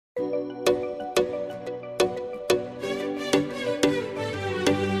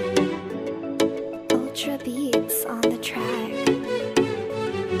Ultra beats on the track.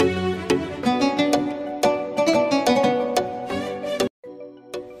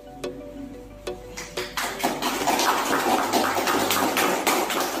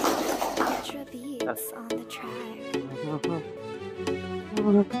 Ultra beats on the track.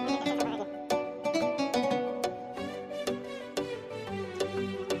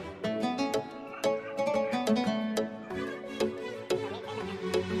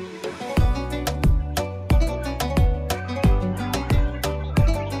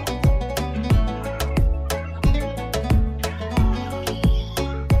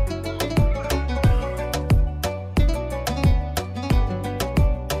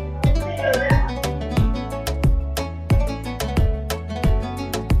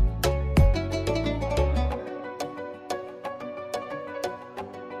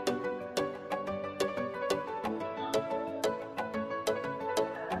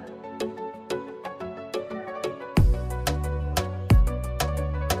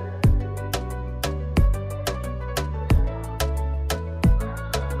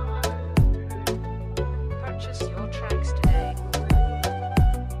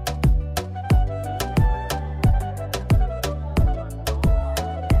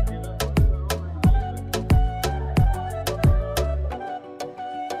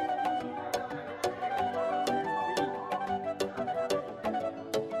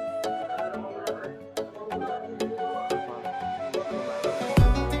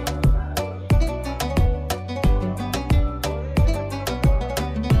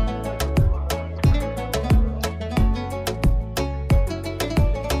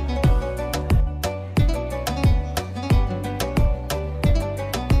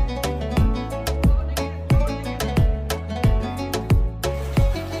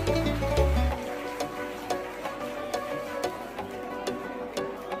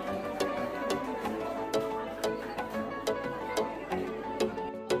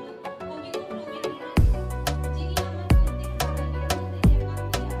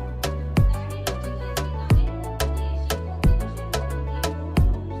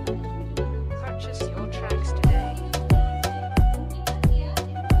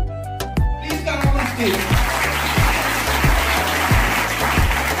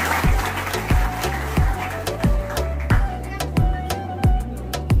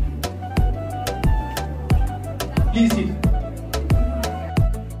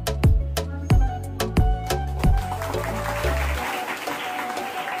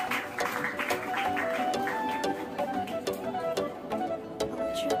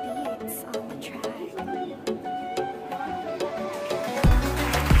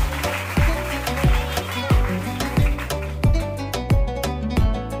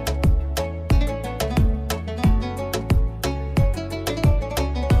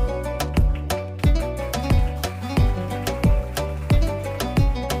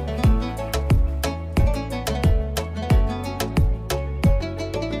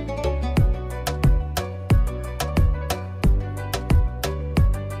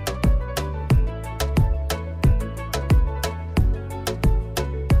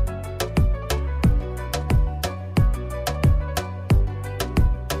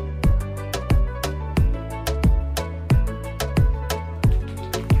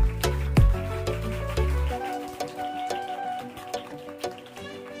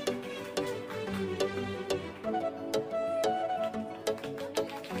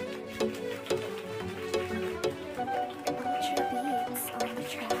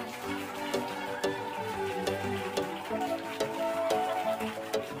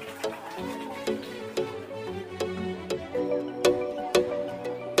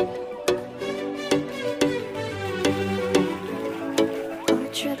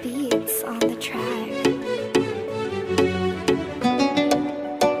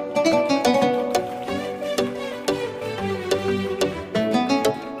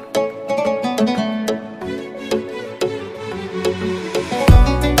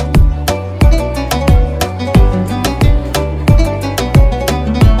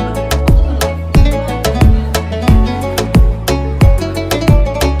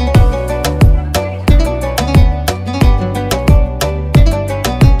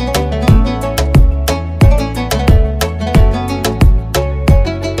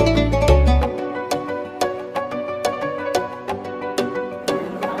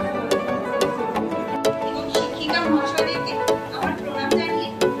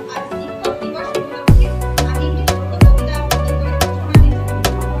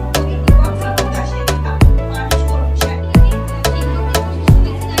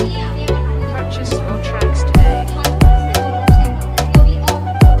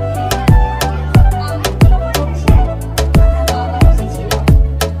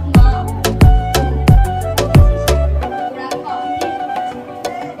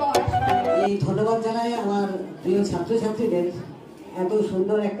 প্রিয় ছাত্রছাত্রীদের এত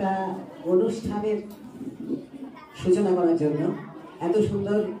সুন্দর একটা অনুষ্ঠানের সূচনা করার জন্য এত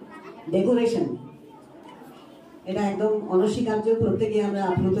সুন্দর ডেকোরেশন, এটা একদম অনস্বীকার্য। প্রত্যেকে আমরা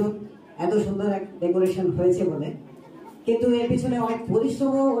আপ্লুত এত সুন্দর এক ডেকোরেশন হয়েছে বলে, কিন্তু এর পিছনে অনেক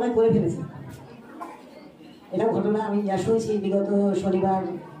পরিশ্রমও ওরা করে ফেলেছে। এটা ঘটনা আমি যা শুনছি বিগত শনিবার,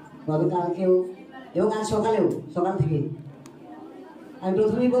 গতকালকেও এবং আজ সকাল থেকে। আমি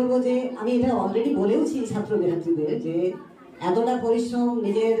প্রথমেই বলবো যে আমি এটা অলরেডি বলেওছি ছাত্রছাত্রীদের যে এতটা পরিশ্রম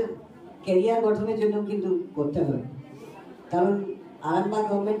নিজের ক্যারিয়ার গঠনের জন্য কিন্তু করতে হবে, কারণ আরামবাগ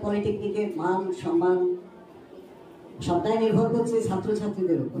গভর্নমেন্ট পলিটেকনিকের মান সম্মান সবটাই নির্ভর করছে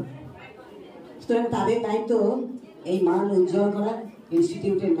ছাত্রছাত্রীদের উপর। সুতরাং তাদের দায়িত্ব এই মান উজ্জ্বল করা,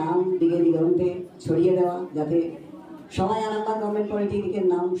 ইনস্টিটিউটের নাম দিকে দিগন্তে ছড়িয়ে দেওয়া, যাতে সবাই আরামবাগ গভর্নমেন্ট পলিটেকনিকের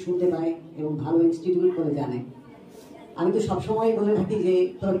নাম শুনতে পায় এবং ভালো ইনস্টিটিউট করে জানে। আমি তো সবসময় বলে থাকি যে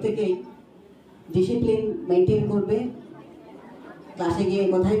প্রত্যেকেই ডিসিপ্লিন মেনটেন করবে। ক্লাসে গিয়ে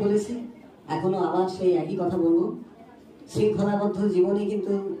কথাই বলেছি, এখনো আবার সেই একই কথা বলবো। শৃঙ্খলাবদ্ধ জীবনই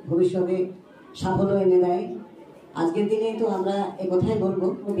কিন্তু ভবিষ্যতে সাফল্য এনে দেয়। আজকের দিনে তো আমরা এই কথাই বলবো,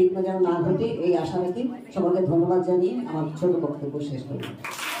 বিঘ্ন যেন না ঘটে এই আশা রেখে সবাইকে ধন্যবাদ জানিয়ে আমার ছোট বক্তব্য শেষ করব।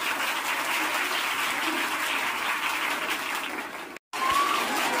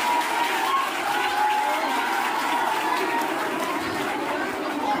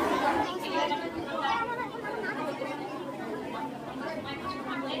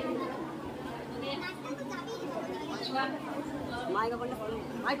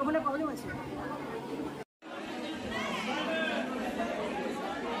 মাইক্রোফোনে প্রবলেম আছে।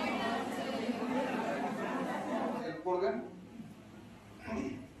 করবেন।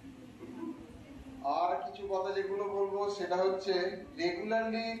 আর কিছু কথা যেগুলো বলবো সেটা হচ্ছে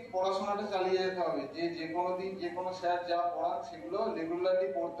রেগুলারলি পড়াশোনাটা চালিয়ে যেতে হবে। যে কোনো দিন যে কোনো স্যার যা পড়ান সেগুলো রেগুলারলি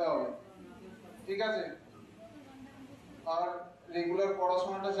পড়তে হবে, ঠিক আছে? আর রেগুলার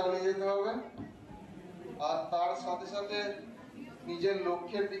পড়াশোনাটা চালিয়ে যেতে হবে, আর তার সাথে সাথে নিজের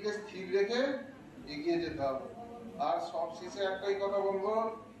লক্ষ্যের দিকে স্থির রেখে এগিয়ে যেতে হবে। আর সবশেষে একটাই কথা বলবো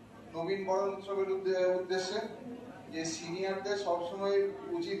নবীন বরণ উৎসবের উদ্দেশ্যে, যে সিনিয়রদের সবসময়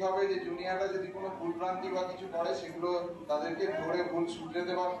উচিত হবে যে জুনিয়ররা যদি কোনো ভুলভ্রান্তি বা কিছু করে সেগুলো তাদেরকে ধরে ভুল শুধরে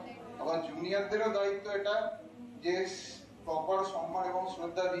দেওয়া। আবার জুনিয়রদেরও দায়িত্ব এটা যে প্রপার সম্মান এবং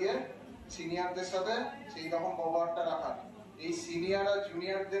শ্রদ্ধা দিয়ে সিনিয়রদের সাথে সেই রকম ব্যবহারটা রাখা। এই সিনিয়র আর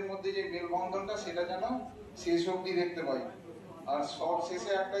জুনিয়রদের মধ্যে যে মেলবন্ধনটা সেটা যেন শেষ অবধি দেখতে পাই। আর সব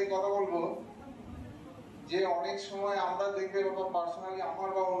শেষে একটাই কথা বলবো যে অনেক সময় আমরা দেখবে বা পার্সোনালি আমার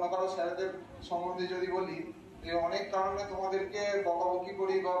বা অন্য কারো স্যারদের সম্বন্ধে যদি বলি, যে অনেক কারণে তোমাদেরকে বকাবকি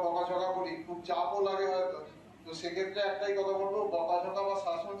করি বা বকাঝকা করি, খুব চাপও লাগে হয়তো। তো সেক্ষেত্রে একটাই কথা বলবো, বকাঝকা বা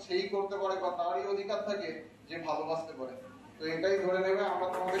শাসন সেই করতে পারে বা তারই অধিকার থাকে যে ভালোবাসতে পারে। তো এটাই ধরে নেবে আমরা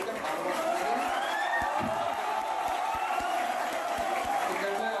তোমাদেরকে ভালোবাসতে পারি, ঠিক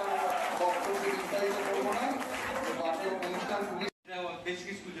আছে? আমি বক্তব্য বিস্তারিত করবো না, বাকি অনুষ্ঠান বেসিক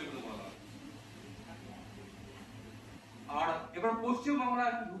স্কুল যেগুলো বলা। আর এবার পশ্চিমবাংলা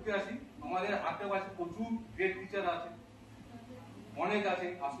একটু ঢুকে আসি। আমাদের হাতে পাশে প্রচুর গ্রেট টিচার আছে, অনেক আছে।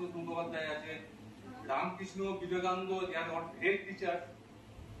 আশুতোষ মুখোপাধ্যায় আছে, রামকৃষ্ণ বিবেকানন্দ, গ্রেট টিচার।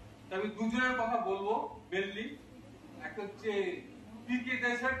 তবে দুজনের কথা বলবো মেনলি। একটা হচ্ছে PK.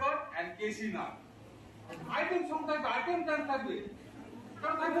 দেশাইকর and কে.সি. Nag. Item song থাকবে, আইটেম ডান্স থাকবে,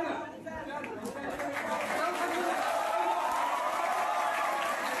 কারণ থাকবে না।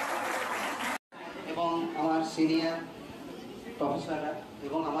 এবং আমার সিনিয়র প্রফেসররা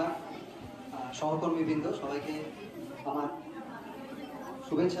এবং আমার সহকর্মীবৃন্দ সবাইকে আমার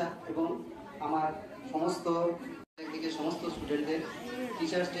শুভেচ্ছা এবং আমার সমস্ত টেকনিকের সমস্ত স্টুডেন্টদের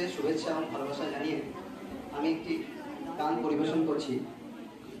টিচার্স ডে শুভেচ্ছা এবং ভালোবাসা জানিয়ে আমি একটি গান পরিবেশন করছি।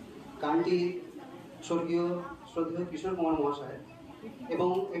 গানটি স্বর্গীয় শ্রদ্ধেয় কিশোর কুমার মহাশয়, এবং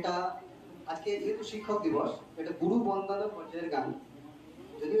এটা আজকে যেহেতু শিক্ষক দিবস, এটা গুরু বন্দনা পর্যায়ের গান।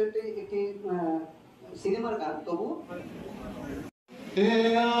 যদিও একটি সিনেমার গান, তবু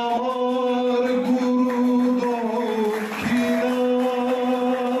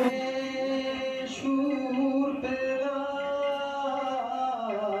সুর পেলা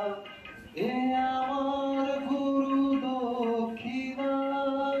এ আমার গুরু দক্ষিণা,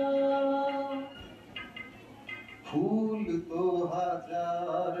 ফুল তো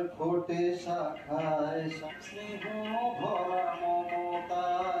হাজার ফোটে শাখায়, স্নেহ ভরা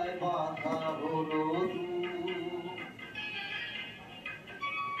মমতায় বাঁধা হলো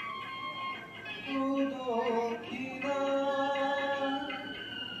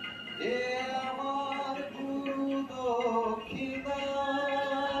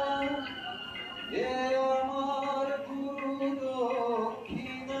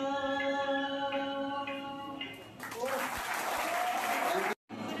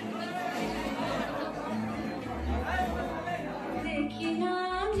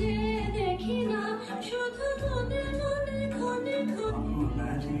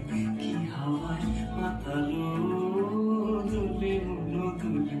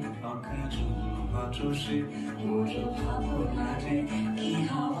আটশে মোর ভাবনারে কি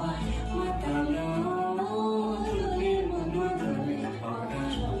হাওয়ায় মাতালো তোদের মনোদলে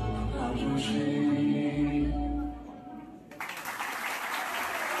আকাশ আটশে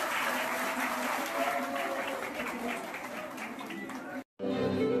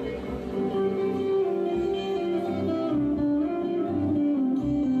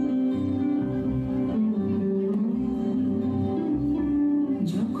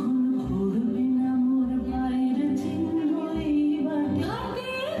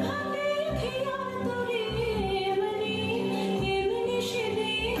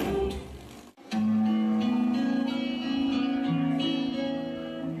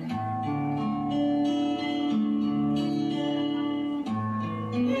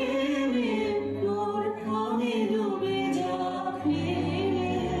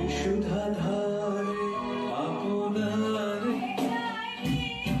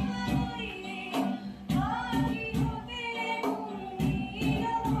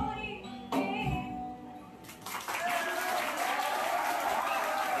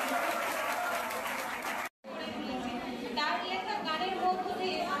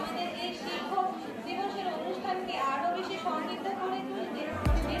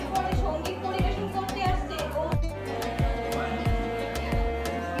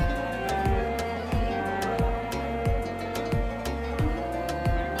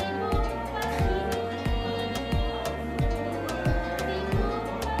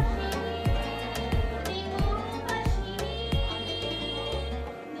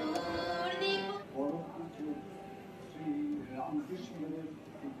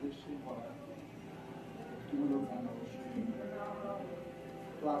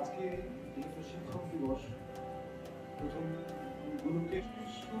তো আজকে যেহেতু শিক্ষক দিবস, প্রথম গুরুকে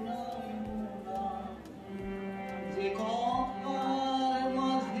যে কথার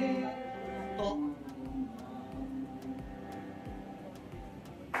মাঝে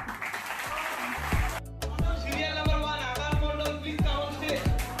serial number 1 Akash Mondal, please come on stage.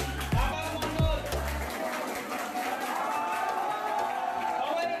 আকাশ মন্ডল,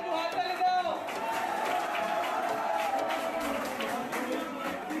 সবাই একটু হাততালি দাও।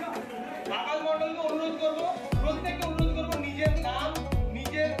 আকাশ মন্ডলকে অনুরোধ করবো, প্রত্যেককে অনুরোধ করবো নিজের নাম,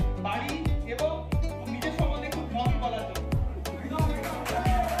 নিজের বাড়ি এবং নিজের সম্বন্ধে খুব কম বলার জন্য।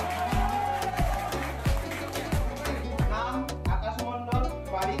 নাম আকাশ মন্ডল,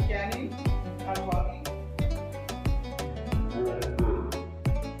 বাড়ি ক্যানিং, আরামবাগ।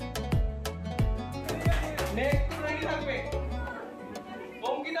 নেক্সট রেডি থাকবে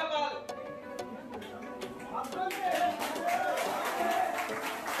অঙ্কিতা পাল।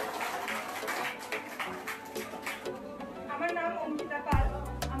 আমার নাম অঙ্কিতা পাল।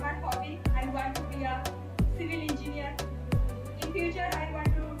 আমার হবি, I want to be a civil engineer. In future, I want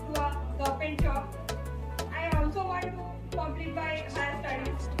to do a government job. I also want to complete my higher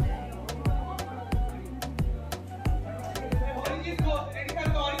studies. Arijit Ghosh ready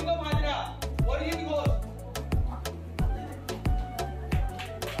থাকবে। অরিন্দম হাজরা, অরিজিৎ ঘোষ।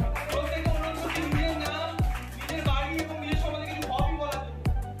 প্রত্যেকে অনুরোধ করছি নিজের নাম, নিজের বাড়ি এবং নিজের সম্বন্ধে কিছু হবি বলার জন্য।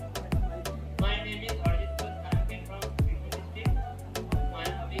 My name is Arjit Ghosh. I came from Bihar district. My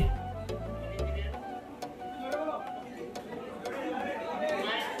hobby is engineer.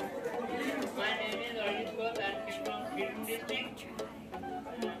 My name is Arjit Ghosh. I came from Bihar district.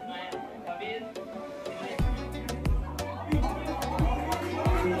 My hobby is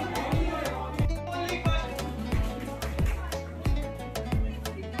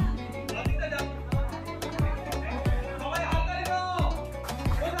সবাই হাততালি দাও।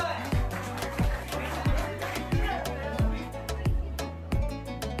 কোথায়?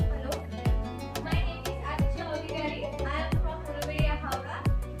 Hello, my name is Akshay Oligari. I am from Uruberia, Howrah,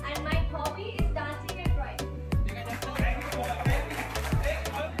 and my hobby is dancing and drawing.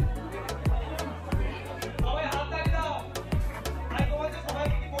 সবাই হাততালি দাও। আমি তোমাদের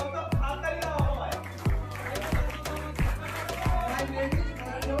সবাইকে কি বলতাম? হাততালি দাও সবাই। My name is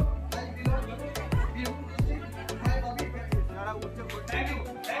Arlo. I belong to Bihar district. My hobby is thank you.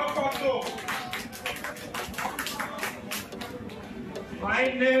 My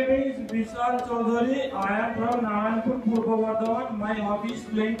name is Vishal Chaudhary. I am from Narayanpur, Purba Bardhaman. My hobby is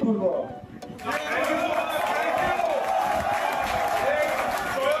playing football.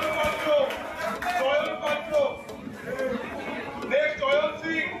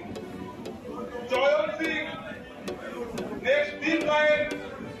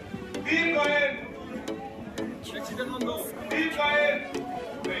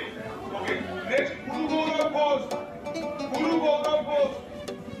 Next, Guru Gaurav Ghosh. Guru Gaurav Ghosh.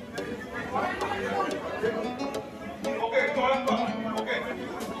 Okay, Choyan. Okay.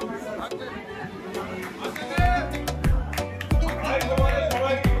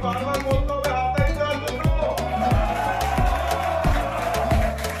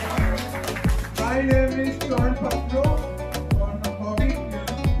 My name is Sean Patro. On the hobby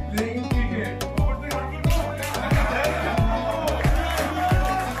playing cricket.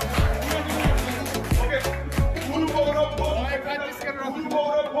 Okay. Full power of post. Full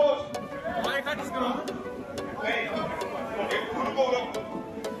power of post. Hey. Okay. Full power of post.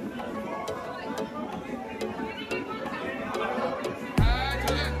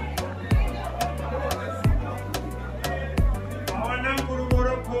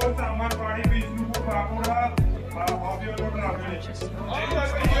 আমার বাড়ি বিষ্ণুপুর বাঁকুড়া হবি হলো travelling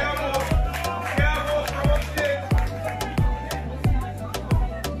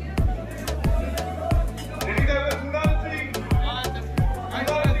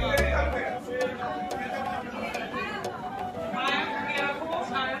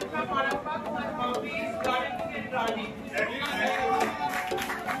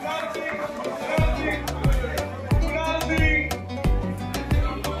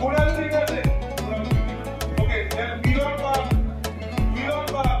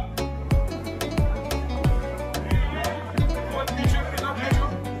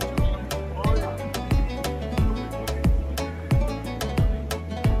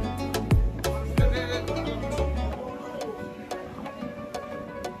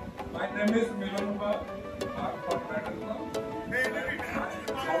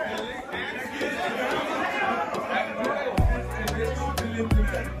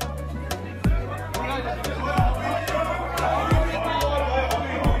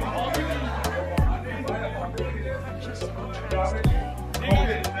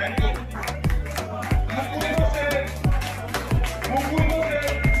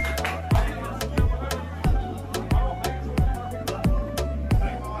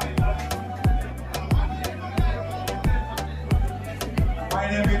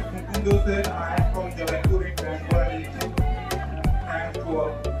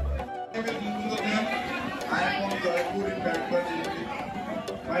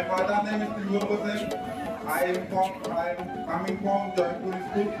My father's name is Trivopasan. I am coming from Jaipur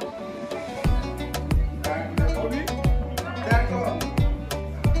School. And that's all.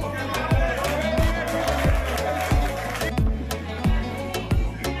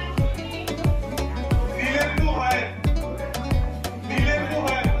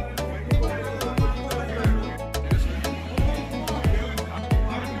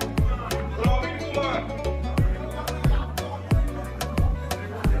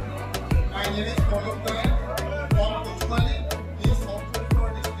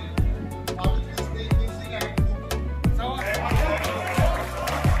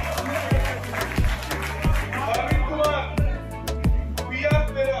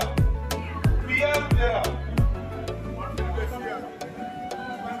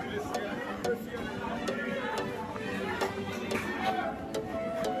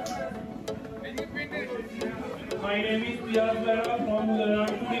 My name is from Arambagh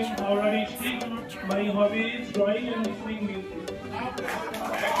in Howrah district. My hobby is drawing and listening music.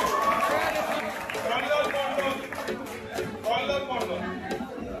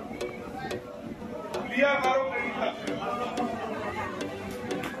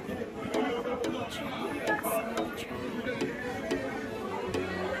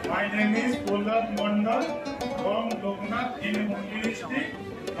 My name is Pullat Mandal from Loknath in Hundi district.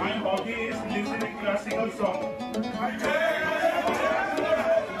 My hobby is listening classical songs.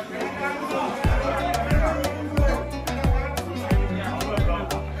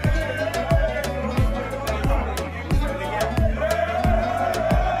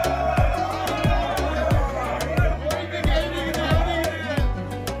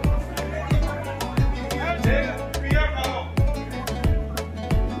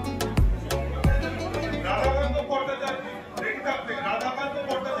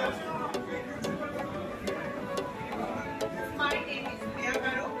 My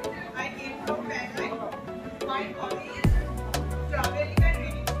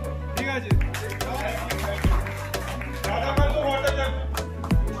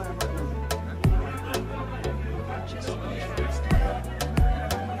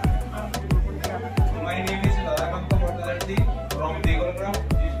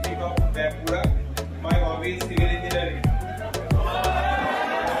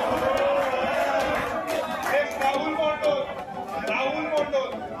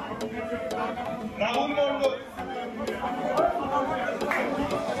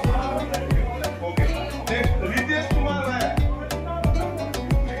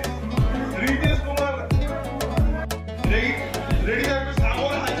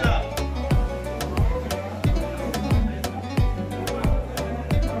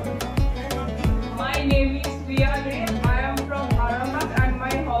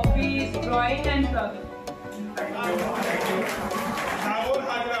Sagar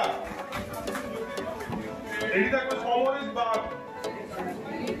Hajra. Ready to go Somoris Bagh.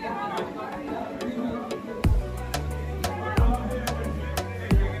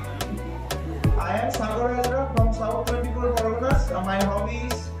 I am Sagar Hajra from South 24 Parganas. My hobby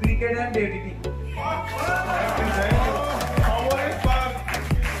is cricket and editing. Somoris Bagh.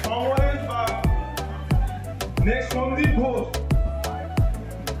 Somoris Bagh. Next Sandeep Ghosh.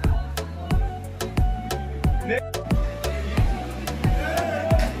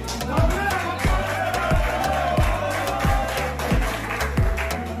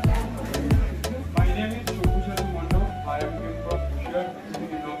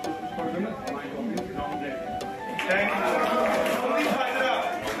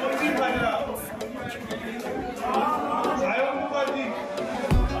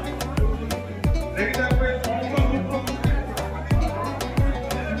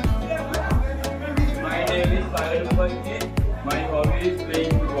 My hobby is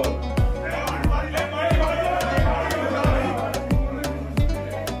playing football.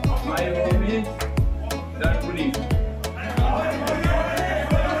 My hobby is running.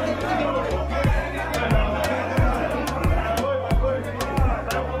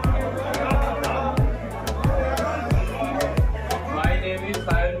 My name is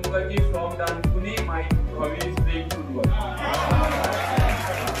Arambagh from Danpuni. My hobby is playing football.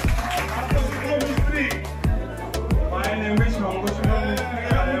 My name is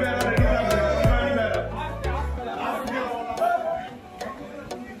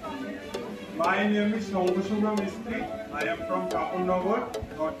My name is Shambhusubra Mistry. I am from Kapunnagar,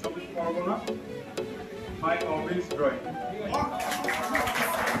 North 24 Pargana. My hobby is drawing.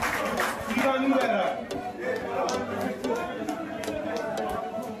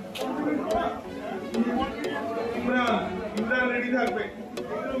 Imran ready থাকবে।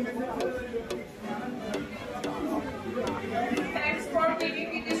 Thanks for giving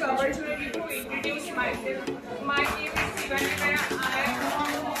me this opportunity to introduce myself. My name is Sivanimaya. I am from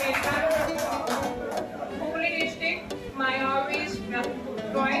Hooghly district. My hobby is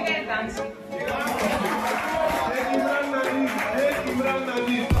drawing and dancing. Imran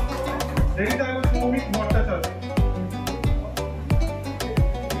Nazir. Ready থাকবে Soumik Bhattacharya.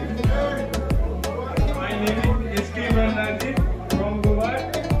 My name is SK Imran Nazir from Goa.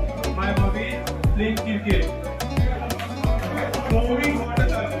 My hobby is playing cricket. Soumik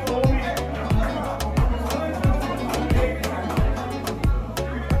Bhattacharya. Soumik.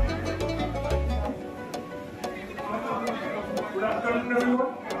 Good afternoon,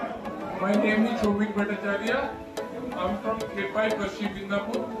 everyone. My name is Shobhik Bhattacharya. I'm from Kepai, Paschim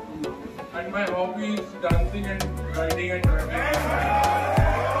Midnapur, and my hobby is dancing and riding and driving.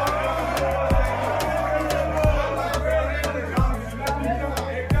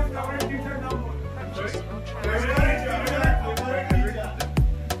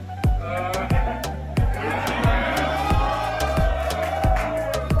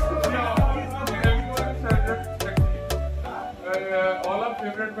 All are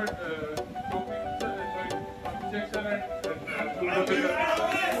favorite, but Jackson and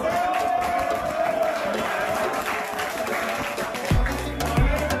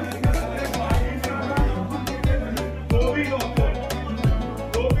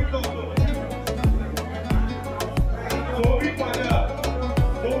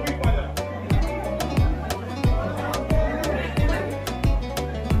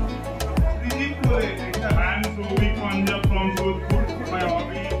My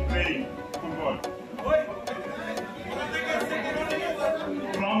hobby is playing football.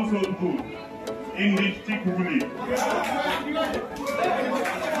 From Sodhpur in district Hooghly.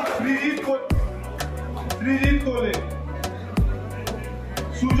 Srijit Kole,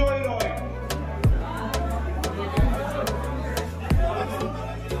 Sujoy Roy.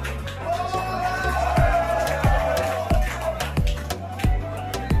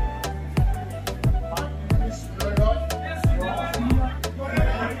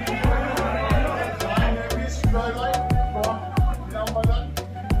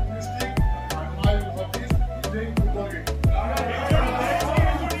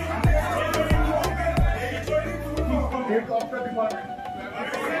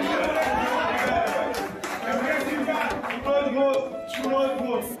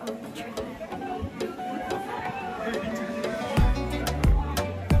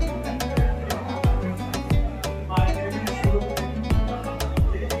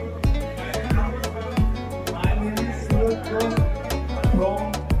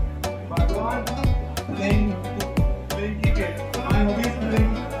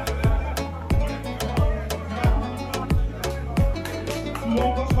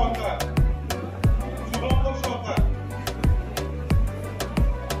 Shubhankar Sarkar.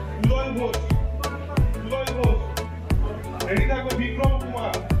 Ready থাকবে Vikram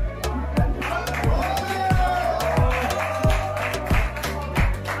Kumar.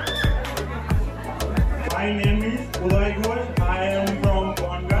 My name is Uday Ghosh. I am from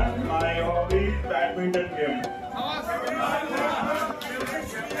Bonga. My hobby is badminton game.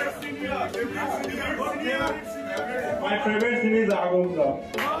 My favorite scene is Arambagh.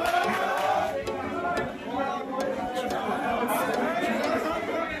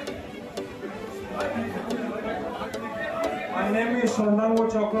 My name is Sondango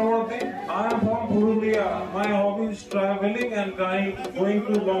Chakraborty. I am from Purulia. My hobby is traveling and going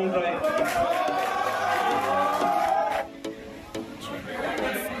to long drive.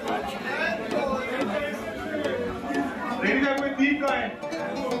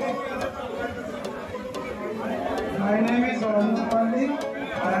 My name is Arambagh.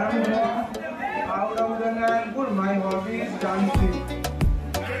 I am out of the Nagpur. My hobby is dancing.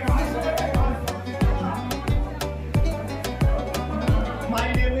 My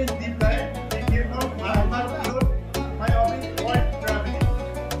name is Deepak. I came from Arambagh. My hobby is world traveling.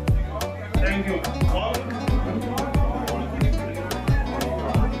 Thank you.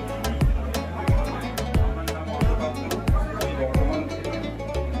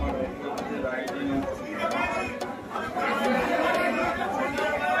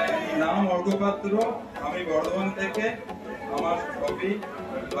 নাম অর্ঘপাত্র, আমি বর্ধমান থেকে। আমার হবি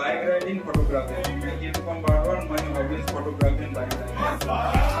bike riding, photography. I came from Bardwan. My hobby is photography and bike riding.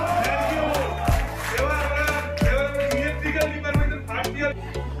 Electrical department first year.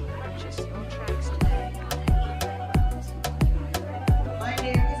 My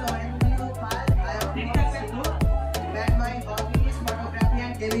name is Arambagh. I am from Sindhu, and my hobby is photography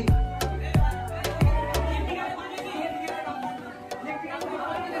and gaming.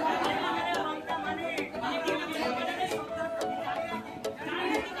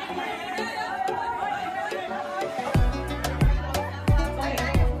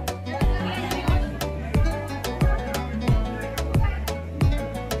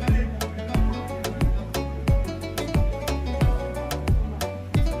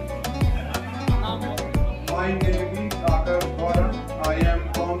 My name is Arambagh. I am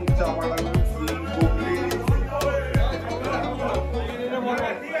from Chapadanga in Hooghly.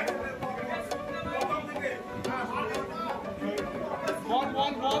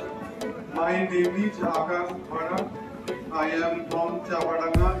 My name is Arambagh. I am from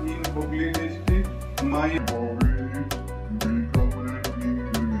Chapadanga in Hooghly district. My hobby is become an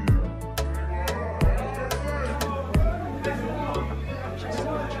engineer.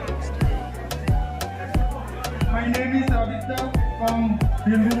 My name is Abhita from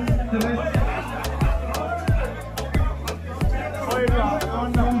Hindu Celeste.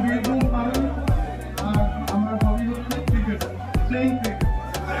 From Birboom, Paran. Our hobby is cricket. Playing cricket.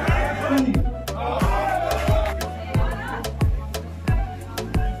 Singing.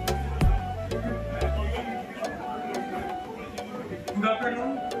 Good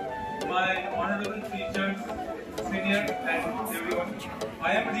afternoon, my honorable teachers, seniors, and everyone.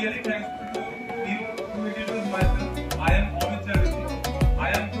 I am really thankful to you to introduce myself. I am Amit Chatterjee. I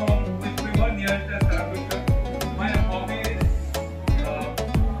am from West Bengal, nearest Arambagh. My hobby is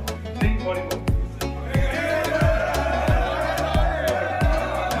playing volleyball.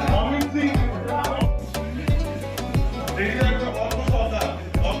 Amit Singh. Ready থাকবে অল্প কথা।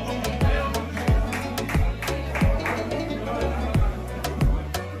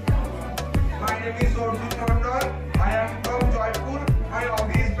 My name is Arjun Mandal. I am from Jaipur. My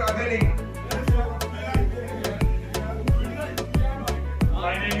hobby is traveling.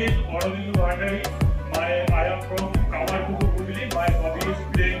 My name is Aurobindo Bhandari. I am from Kamarpukur, Hooghly. My hobby is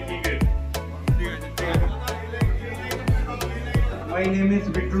playing cricket. My name is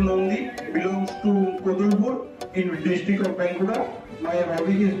Vitru Nandi. Belongs to Kodulpur in district of Benguda. My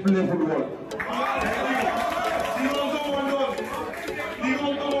hobby is play football.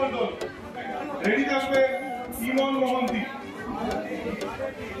 Ready থাকবে ইমন মোহন্তি।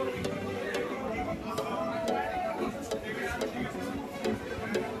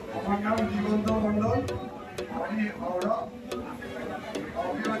 আমার নাম জীবন্ত মন্ডল। আমি হাওড়া।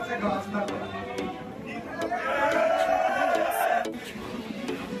 হবি হচ্ছে গাছ লাগানো।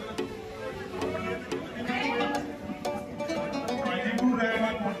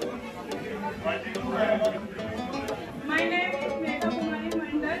 My name is Megha Kumari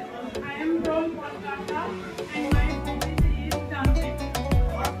Mandal. I am from Kolkata and my hobby is dancing.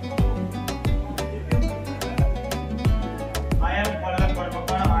 I am Palak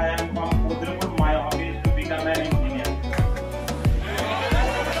Parvakar. I am from Udaipur. My hobby is to become an engineer.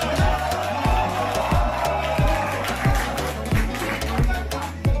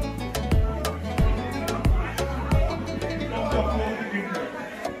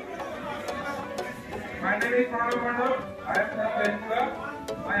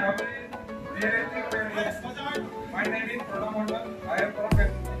 hobby is realistic. My name is Arambagh. I am from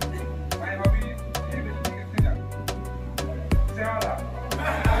Kerala. My hobby is realistic. Sevala.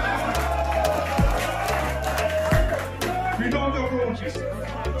 Freedom of approach.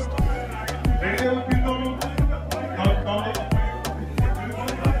 Radio freedom.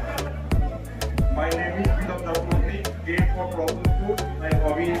 My name is Freedom Dapurti. Gate for problem food. My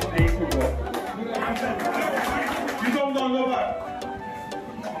hobby is playing football. Freedom Dapurti.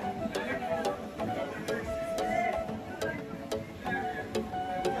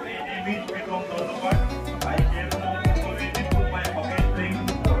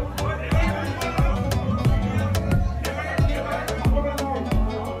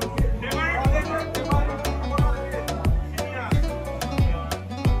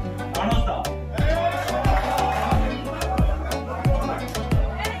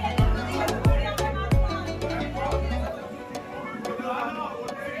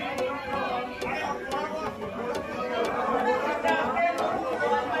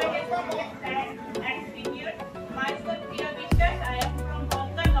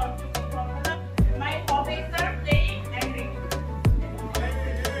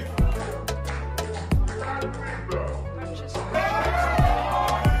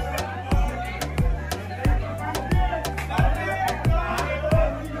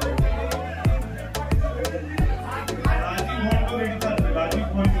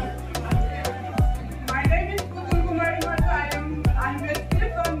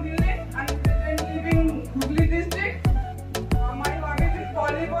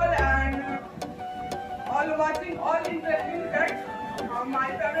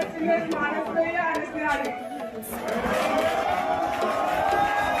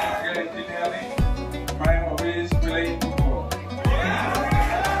 My hobby is playing football.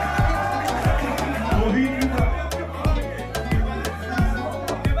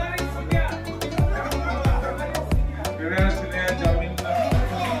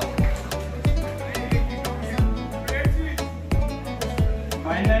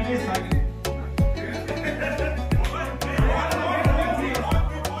 My name is Sagri.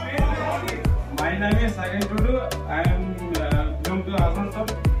 My name is Sagri Tudu. I am belong to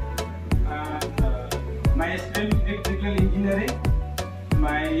Arambagh. My stream is electrical engineering.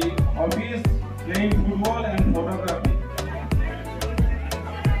 My hobby is playing football and photography.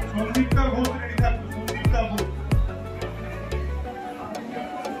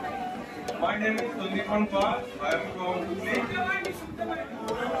 My name is Sandeepan Pal. I am from Hooghly.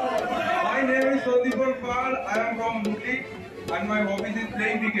 My name is Sandeepan Pal. I am from Hooghly, and my hobby is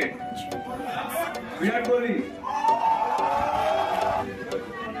playing cricket. Virat Kohli.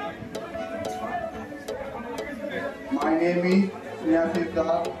 My name is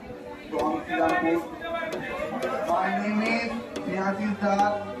Sriyasiddhar from Sirampur. My name is Sriyasiddhar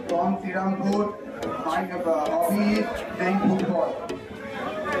from Sirampur. My hobby is playing football.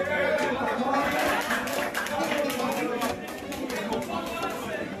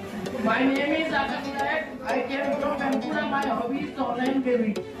 My name is Arambagh. I came from Vancouver. My hobby is online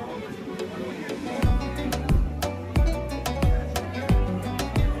gaming.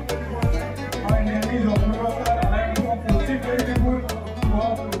 My name is Arambagh. I am from polytechnic.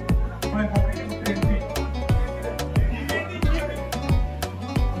 My hobby is painting.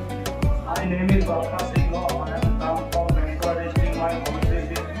 My name is Bappa Singh. I am from Vancouver district. My hobby is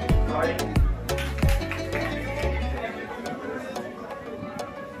drawing.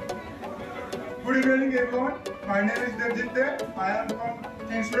 Good evening, everyone. My name is Devjit. I am from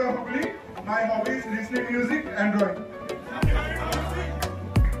Kingswood, Hooghly. My hobby is listening music and drawing.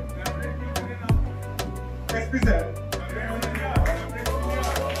 SP sir.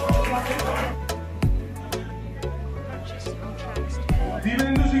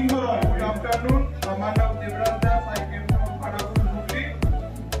 Divendu Singh Roy. Good afternoon. My name is Devran Das. I came from Arambagh, Hooghly.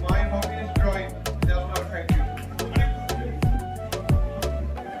 My hobby is drawing. Just one, thank you.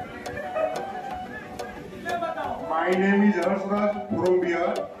 My name is Harsraj from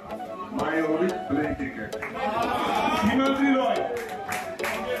Bihar. My hobby is playing cricket. Himadri Roy.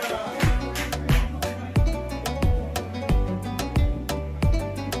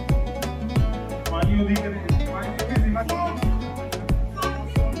 My name is Himadri.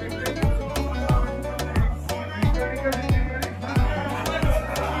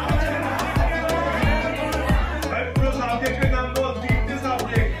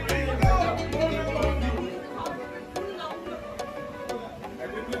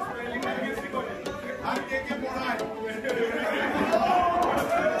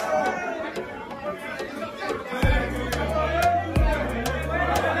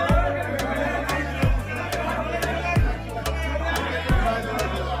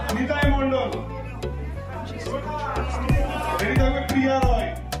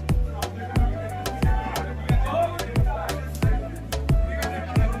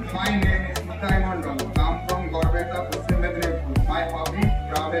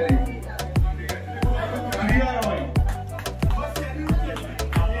 traveling. Priya Roy.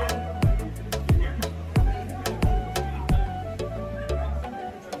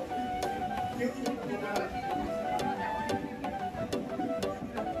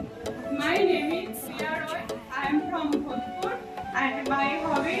 My name is Priya Roy. I am from Bhojpur and my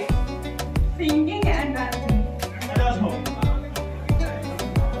hobby singing and dancing.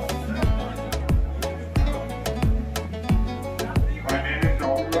 My name is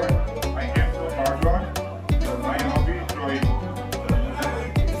Dr. I came from Arambagh. My hobby is drawing.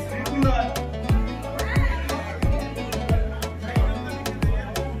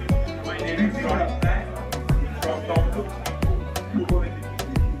 My name is John from Tomtu.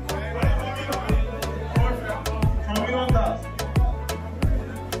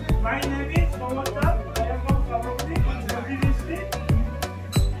 My name is Momota. I am from Kabapati, Delhi district.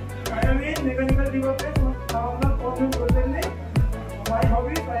 I am in mechanical development. Arambagh polytechnic. My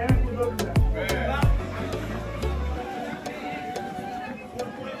hobby is I am photographer.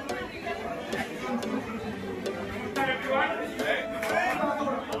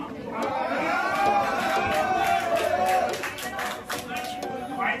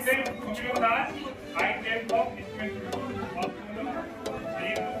 My name is Kumio Das. I came from East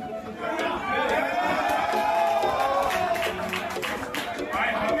My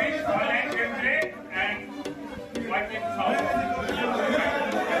hobby is online gameplay and watching sound.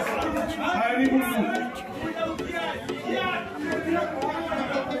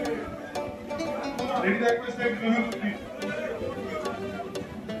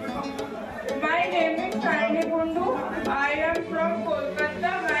 My name is Shiny Bundu. I am from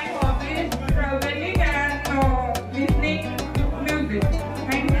Kolkata. My hobby is traveling and listening music.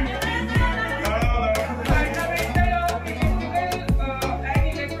 Thank you. Fundamental of electrical and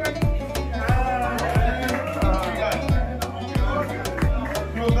electronic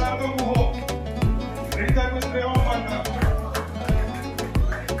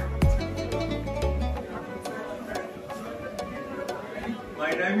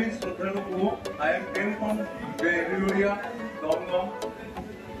My name is Sudhar Kuo. I am came from Beruria, Domdom.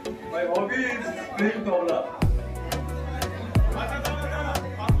 My hobby is playing tabla.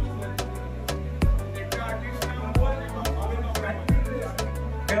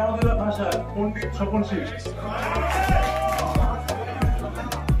 Kerala Bhasha, Pondit Chopon Singh.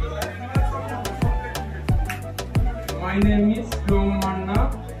 My name is Manna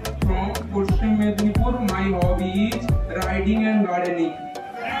from Paschim Medinipur. My hobby is riding and gardening.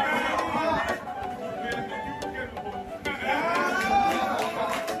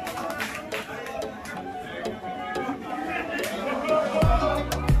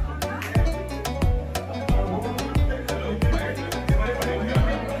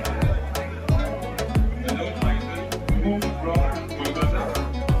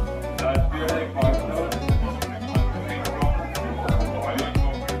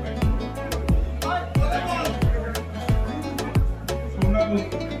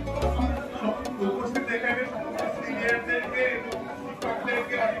 উপস্থিত এখানে সিনিয়রদেরকে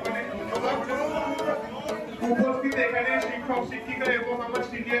শিক্ষকদেরকে অনেক ধন্যবাদ। উপস্থিত এখানে শিক্ষক শিক্ষিকা এবং আমার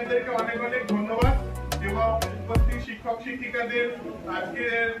সিনিয়রদেরকে অনেক অনেক ধন্যবাদ এবং উপস্থিত শিক্ষক শিক্ষিকাদের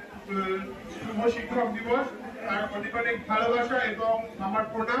আজকের শুভ শিক্ষক দিবস তার অনেক অনেক ভালোবাসা এবং আমার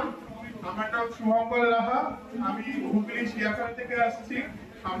প্রণাম। আমার নাম শুভঙ্কর লাহা, আমি হুগলি শিয়াখান থেকে আসছি।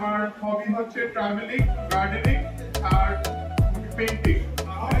 আমার হবি হচ্ছে travelling, gardening R painting.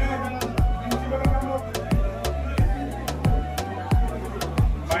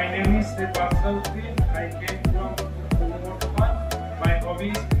 My name is Pascal. I came from Kolkata. My hobby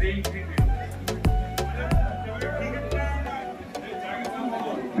is playing cricket.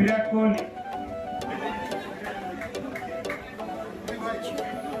 Virat Kohli.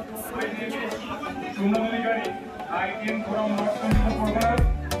 My name is Sunal Ligari. I came from North Kolkata.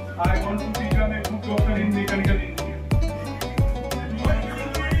 I want to become a good doctor in mechanical engineering.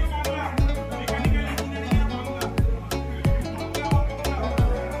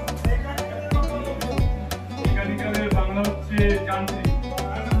 মেকানিক্যালের Bangla হচ্ছে যান্ত্রিক।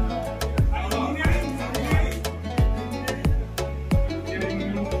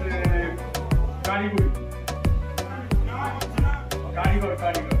 কারিগরি, কারিগর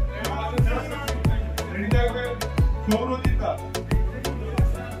কারিগর। Sourajit Das.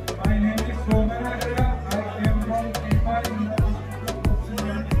 My name is Somanatra. I came from Nepal.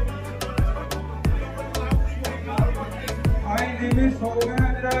 My name is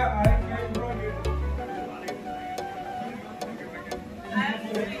Somanatra. I came from. I am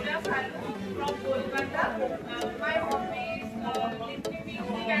Rita Salu from Kolkata. My hobby is listening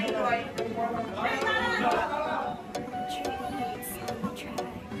music and drawing. Trees on the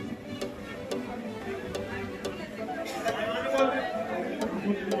track.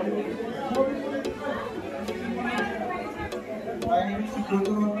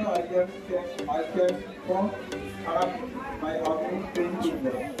 from Arambagh. My hobby is playing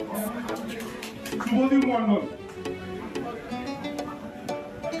football. Subodhip Mondol.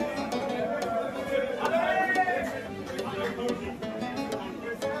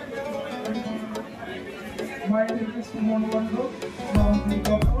 My name is Sumon Mondol from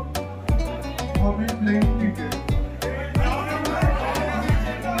Singapore. Hobby playing cricket.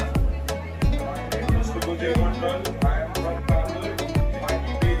 Subodhip Mondol. I am from Bangalore. My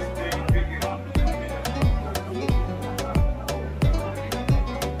hobby is playing cricket.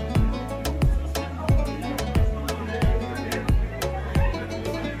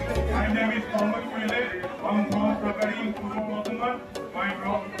 My name is Mohammad Kule. I'm from Prakari, Purbo Bardhaman.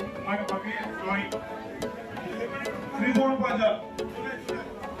 My hobby is drawing. Tribon Bajar.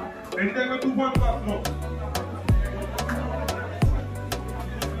 এটা একটা তুফান পাত্র।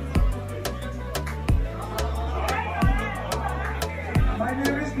 My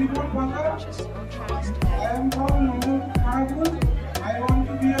name is Tribon Bajar. I am from Arambagh. I want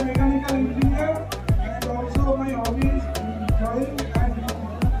to be a mechanical engineer, and also my hobby is drawing and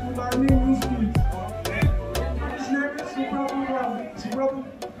learning new skills. His name is Subrata.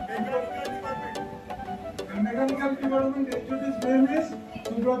 The mechanical department HOD's name is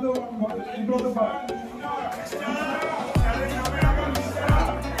Subrata.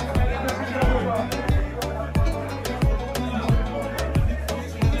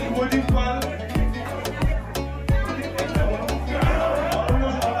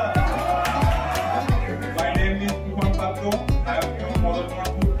 My name is Tufan Patro. I am from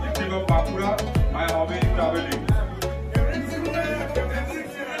Polytechnic district of Bankura. My hobby is traveling.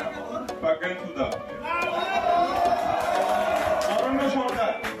 Bagan Sudha.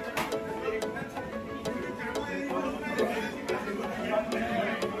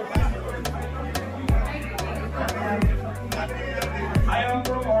 I am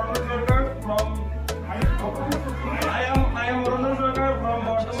from Arambagh from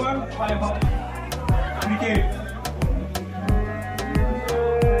Bardhaman. My hobby cricket.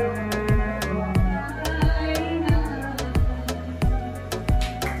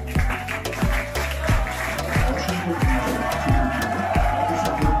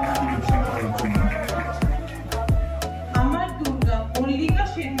 আমার দুর্গা মল্লিকা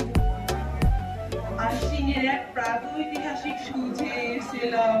সেন আশ্বিনের এক প্রাগৈতিহাসিক সুঝে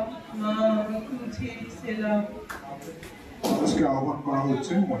এসেলাম খুঁজে এসেলাম। আজকে আহ্বান করা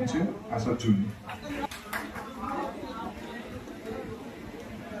হচ্ছে মঞ্চে আসার জন্য।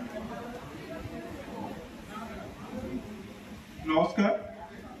 নমস্কার,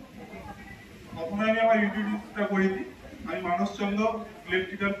 প্রথমে আমি আমার ইন্ট্রোডিউসটা করে দিই। আমি মানসচন্দ্র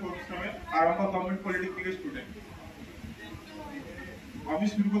ইলেকট্রিক্যাল কোর্স নামে আরামবাগ গভর্নমেন্ট পলিটেকনিকের স্টুডেন্ট। আমি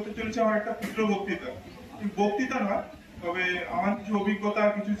শুরু করতে চলেছি আমার একটা ক্ষুদ্র বক্তৃতা নয়, তবে আমার কিছু অভিজ্ঞতা,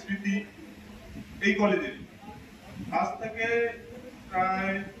 কিছু স্মৃতি এই কলেজে। আজ থেকে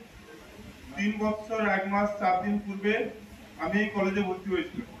প্রায় 3 বছর 1 মাস 4 দিন পূর্বে আমি এই কলেজে ভর্তি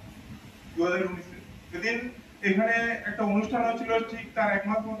হয়েছিলাম 2019-এ। সেদিন এখানে একটা অনুষ্ঠান হয়েছিল, ঠিক তার 1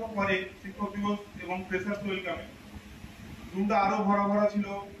 মাস মতো পরে শিক্ষক দিবস এবং ফ্রেশার্স ওয়েলকামে। রুমটা আরো ভরা ছিল,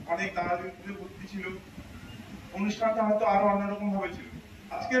 অনেক দাঁড়াতে ভর্তি ছিল। অনুষ্ঠানটা হয়তো আরো অন্যরকম ভাবে ছিল।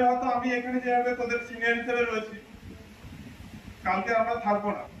 আজকের হয়তো আমি এখানে যেভাবে তোদের সিনিয়র হিসেবে রয়েছি, কালকে আমরা থাকবো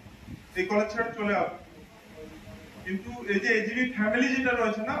না, এই কলেজ ছেড়ে চলে আসবো। কিন্তু এই যে এজিবি ফ্যামিলি যেটা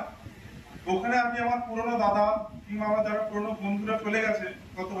রয়েছে না, ওখানে আমি আমার পুরনো দাদা কিংবা আমার যারা পুরনো বন্ধুরা চলে গেছে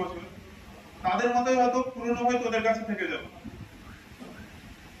গত বছর, তাদের মতোই হয়তো পুরনো হয়ে তোদের কাছে থেকে যাবো।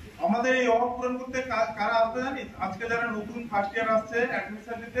 আমাদের এই অভাব পূরণ করতে কারা আসবে জানিস? আজকে যারা নতুন ফার্স্ট ইয়ার আসছে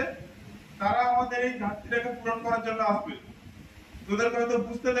অ্যাডমিশন নিতে, তারা আমাদের এই ঘাটতিটাকে পূরণ করার জন্য আসবে। তোদেরকে হয়তো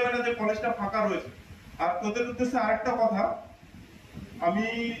বুঝতে দেবে না যে কলেজটা ফাঁকা রয়েছে। আর তোদের উদ্দেশ্যে আরেকটা কথা, আমি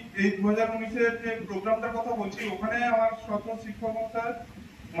এই 2019-এর যে প্রোগ্রামটার কথা বলছি, ওখানে আমার সত্য শিক্ষক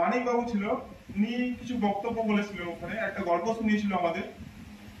মানিক বাবু ছিল, উনি কিছু বক্তব্য বলেছিলেন। ওখানে একটা গল্প শুনিয়েছিল আমাদের,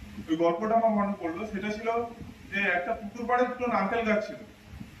 ওই গল্পটা আমার মনে পড়লো। সেটা ছিল যে একটা পুকুর পাড়ে 2টো নারকেল গাছ ছিল।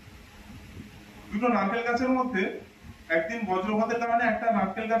 2টো নারকেল গাছের মধ্যে একদিন বজ্রপাতের কারণে একটা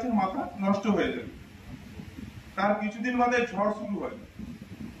নারকেল গাছের মাথা নষ্ট হয়ে যায়। তার কিছুদিন বাদে ঝড় শুরু হয়।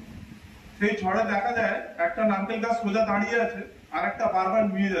 সেই ঝড়ে দেখা যায় একটা নারকেল গাছ সোজা দাঁড়িয়ে আছে, আর একটা বারবার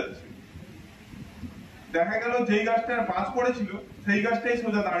নুয়ে যাচ্ছে। দেখা গেল যেই গাছটার বাজ পড়েছিল সেই গাছটাই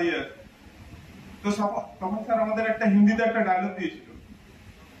সোজা দাঁড়িয়ে আছে। তো তখন স্যার আমাদের একটা হিন্দিতে একটা ডায়লগ দিয়েছিল,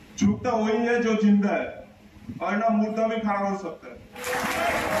 झुकता वही है जो जिंदा है और ना मुर्दा भी खड़ा हो सकता है।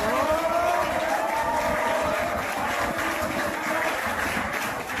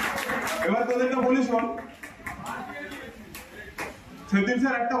 এবার তোদেরকে বলি শোন, সেদিন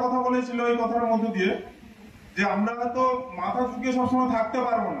স্যার একটা কথা বলেছিল এই কথার মধ্যে দিয়ে, যে আমরা হয়তো মাথা ঝুঁকিয়ে সবসময় থাকতে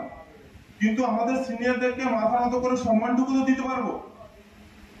পারবো না, কিন্তু আমাদের সিনিয়রদেরকে মাথা নত করে সম্মানটুকু তো দিতে পারবো।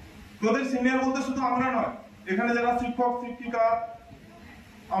 তোদের সিনিয়র বলতে শুধু আমরা নয়, এখানে যারা শিক্ষক শিক্ষিকা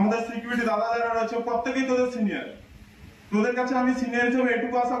আমাদের সিকিউরিটি দাদা যারা রয়েছে প্রত্যেকেই তোদের সিনিয়র। তোদের কাছে আমি সিনিয়র হিসেবে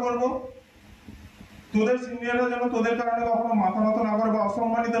এটুকু আশা করব, তোদের সিনিয়ররা যেন তোদের কারণে কখনো মাথা নত না করে বা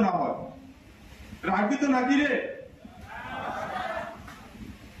অসম্মানিত না হয়। রাখবি তো নাকি রে?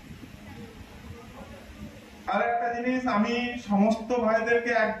 আর একটা জিনিস, আমি সমস্ত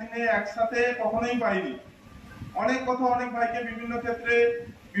ভাইদেরকে একদিনে একসাথে কখনোই পাইনি। অনেক কথা অনেক ভাইকে বিভিন্ন ক্ষেত্রে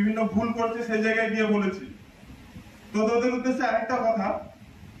বিভিন্ন ভুল করছে, সেই জায়গায় গিয়ে বলেছি। তো তোদের উদ্দেশ্যে আরেকটা কথা,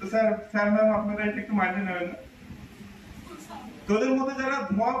 তো স্যার ম্যাম আপনারা এটা একটু মাইন্ডে নেবেন না। তোদের মধ্যে যারা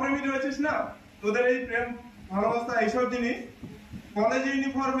ধোঁয়া প্রেমী রয়েছিস না, তোদের এই প্রেম ভালোবাসা এইসব জিনিস কলেজ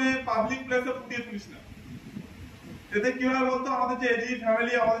ইউনিফর্মে পাবলিক প্লেসে ফুটিয়ে তুলিস না। এতে কি হয় বলতো, আমাদের যে এজি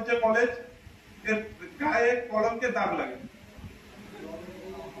ফ্যামিলি, আমাদের যে কলেজ, এর গায়ে কলঙ্কের দাগ লাগে।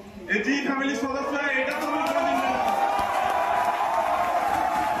 এজি ফ্যামিলির সদস্যরা এটা তো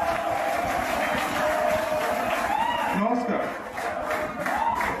নমস্কার।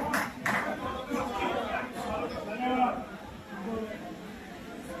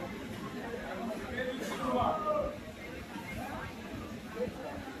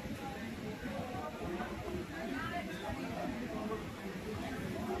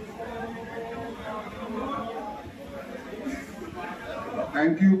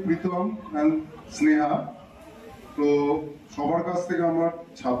 Thank you Pritam and Sneha. তো সবার কাছ থেকে, আমার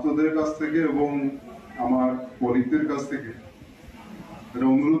ছাত্রদের কাছ থেকে এবং আমার কলিগদের কাছ থেকে একটা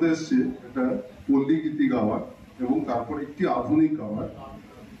অনুরোধ এসছে, এটা পল্লী গীতি গাওয়ার এবং তারপর একটি আধুনিক গাওয়ার।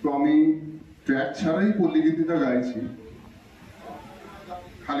 তো আমি ট্র্যাক ছাড়াই পল্লী গীতিটা গাইছি,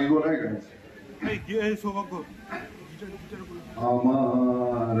 খালি গলায় গাইছি।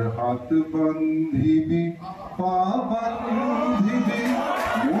 আমার হাত বান্ধিবি, পা বান্ধিবি,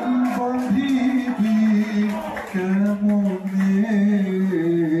 মন বান্ধিবি কেমনে।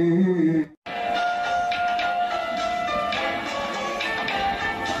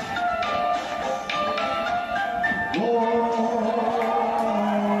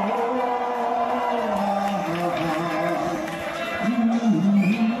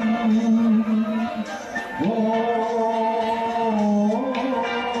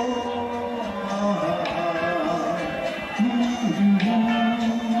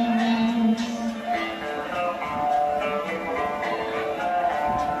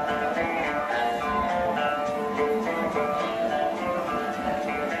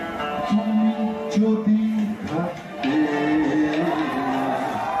 যদি থাকতে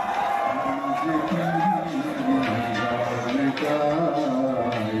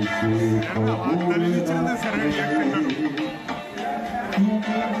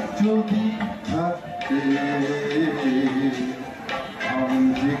যদি থাকতে আমি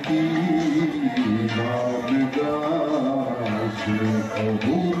যে কি গান গাইছে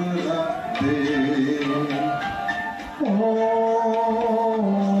খবর রাখতে। ও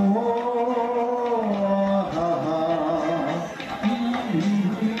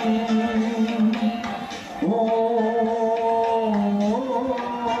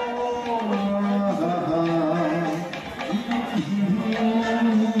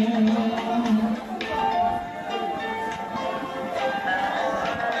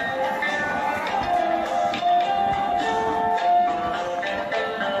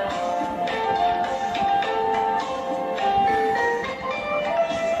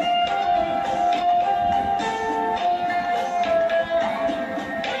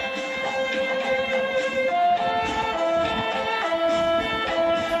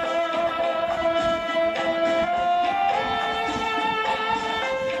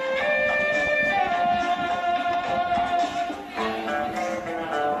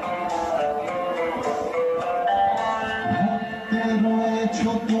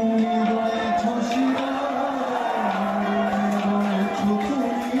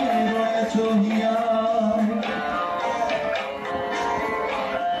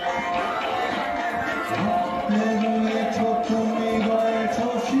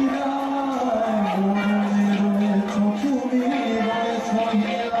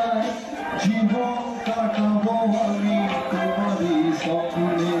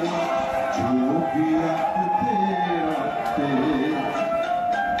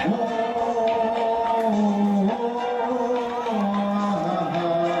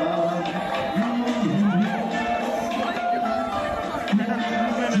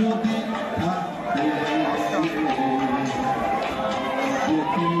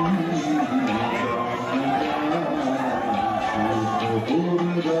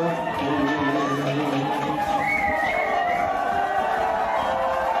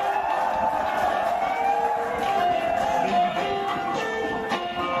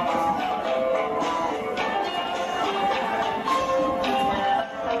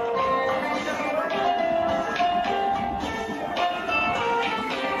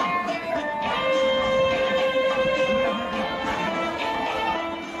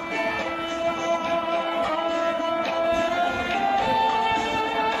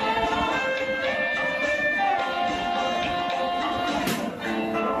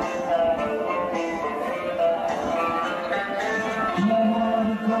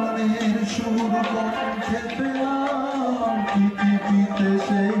সুর কণ্ঠে পেলাম পৃথিবীতে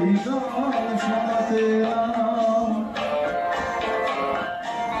সেই গান শোনাতে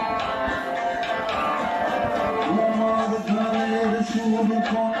তোমার গানের সুর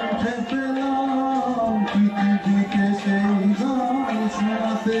কণ্ঠে পেলাম পৃথিবীকে সেই গান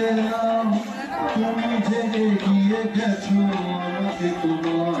শোনাতে তুমি যে এগিয়ে গেছো আমাকে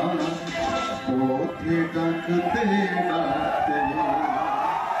তোমার পথে ডাকতে ডাকতে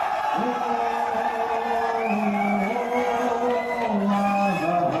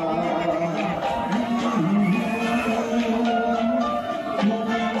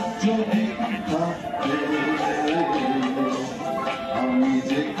যদি থাকতে আমি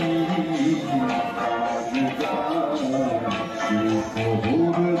যে কি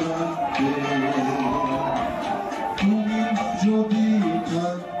তুমি যদি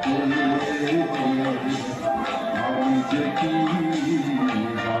থাকতে আমি যে কি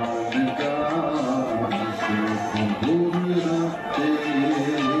রাখতে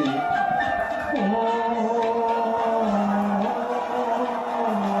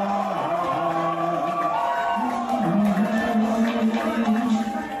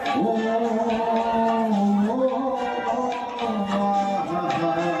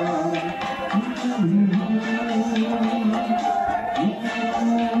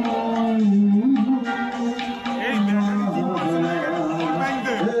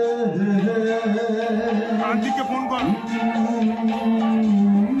আন্টিকে ফোন কর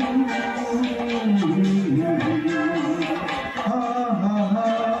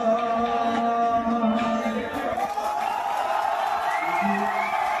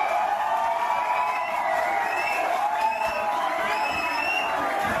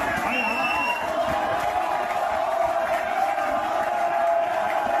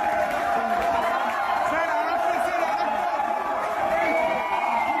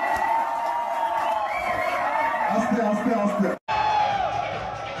আস্তে আস্তে আস্তে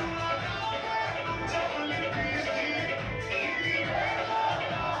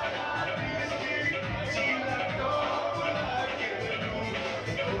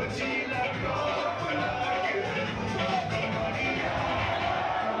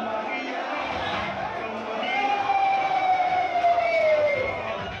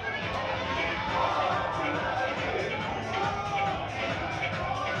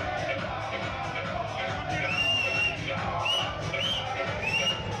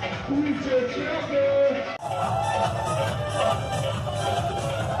Pizza Chapel!